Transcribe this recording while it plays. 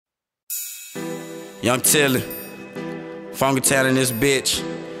Young Tilley, funky talent this bitch,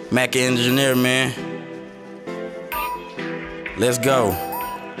 Mac engineer, man. Let's go.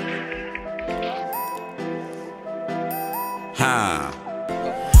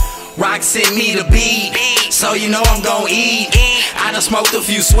 Rock sent me the beat, so you know I'm gon' eat. I done smoked a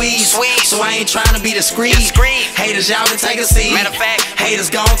few sweets, so I ain't tryna be discreet. Haters, y'all can take a seat. Matter of fact, haters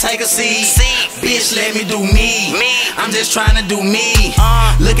gon' take a seat. Bitch, let me do me. I'm just tryna do me.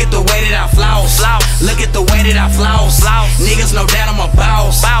 Look at the way that I floss. Look at the way that I floss. Niggas know that I'm a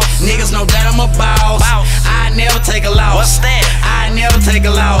boss. Niggas know that I'm a boss. I never take a loss. What's that? I never take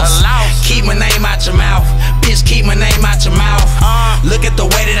a loss. Keep my name out your mouth. Bitch, keep my name out your mouth. Look at the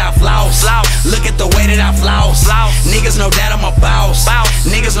way that I floss. Look at the way that I floss. Niggas know that I'm a boss.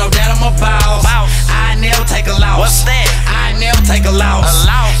 Niggas know that I'm a boss. I never take a loss. What's that? I never take a loss.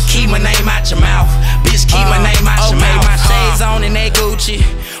 Keep my name out your mouth. Bitch, keep my name out your mouth. My shades on and they Gucci.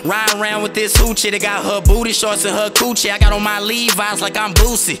 Riding around with this hoochie that got her booty shorts and her coochie. I got on my Levi's like I'm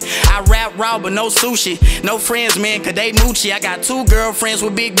Boosie. I rap raw but no sushi. No friends, man, cause they moochie. I got 2 girlfriends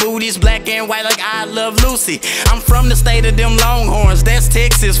with big booties, black and white like I Love Lucy. I'm from the state of them Longhorns. That's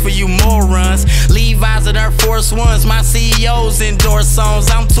Texas for you morons. Levi's are Air Force Ones. My CEOs endorse songs.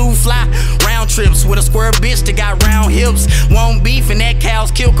 I'm too fly. Round trips with a square bitch that got round hips. Won't beef and that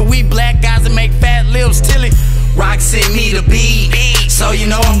cow's kill, cause we black guys that make fat lips. Tilley, Rock sent me the beat, so you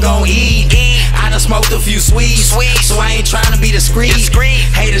know I'm gon' eat. I done smoked a few sweets, so I ain't tryna be discreet.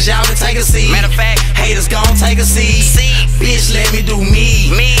 Haters, y'all can take a seat. Matter of fact, haters gon' take a seat. Bitch, let me do me.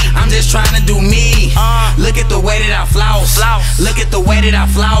 I'm just tryna do me. Look at the way that I floss. Look at the way that I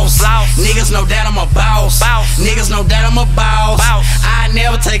floss. Niggas know that I'm a boss. Niggas know that I'm a boss. I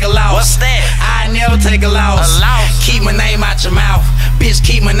never take a loss. What's that? I never take a loss. Keep my name out your mouth. Bitch,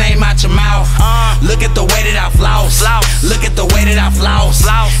 keep my name out your mouth. Look at the way that I floss. Look at the way that I floss.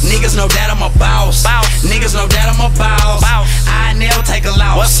 Niggas know that I'm a boss. Niggas know that I'm a boss. I never take a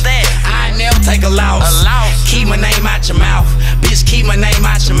loss. What's that? I never take a loss. Keep my name out your mouth. Bitch, keep my name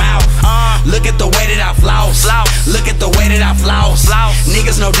out your mouth. Look at the way that I floss. Look at the way that I floss.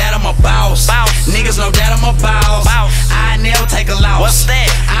 Niggas know that I'm a boss. Niggas know that I'm a boss. I never take a loss. What's that?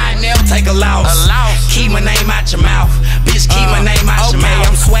 I never take a loss. Keep my name out your mouth. Bitch, keep my name out your mouth.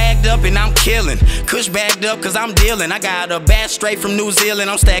 I'm swagged up and I'm killing. Kush bagged up cause I'm dealing. I got a bat straight from New Zealand.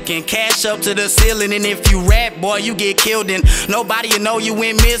 I'm stacking cash up to the ceiling. And if you rap, boy, you get killed. And nobody will know you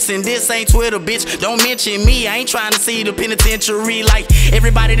went missing. This ain't Twitter, bitch. Don't mention me. I ain't trying to see the penitentiary like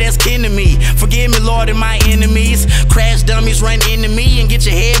everybody that's kin to me. Forgive me, Lord, and my enemies. Crash dummies run into me and get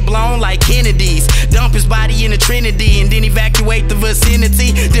your head blown like Kennedy's. Dump his body in the Trinity and then evacuate the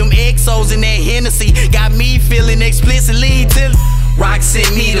vicinity. Them exos in that Hennessy got me feeling explicitly till Rock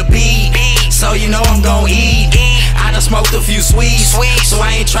sent me the beat, so you know I'm gon' eat. I done smoked a few sweets, so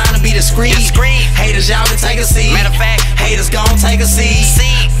I ain't tryna be discreet. Haters, y'all can take a seat. Matter of fact, haters gon' take a seat.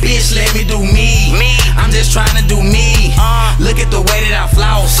 Bitch, let me do me. I'm just tryna do me. Look at the way that I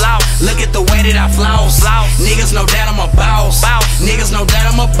floss. Look at the way that I floss. Niggas know that I'm a boss. Niggas know that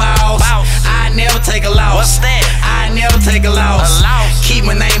I'm a boss. I never take a loss. What's that? I never take a loss. Keep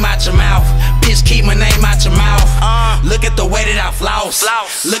my name out your mouth. Bitch, keep my name out your mouth. Look at the way that I floss.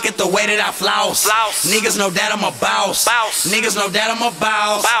 Look at the way that I floss. Niggas know that I'm a boss. Niggas know that I'm a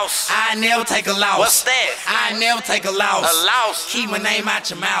boss. I never take a loss. What's that? I never take a loss. A loss. Keep my name out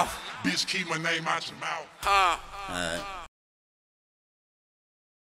your mouth. Bitch, keep my name out your mouth. Alright.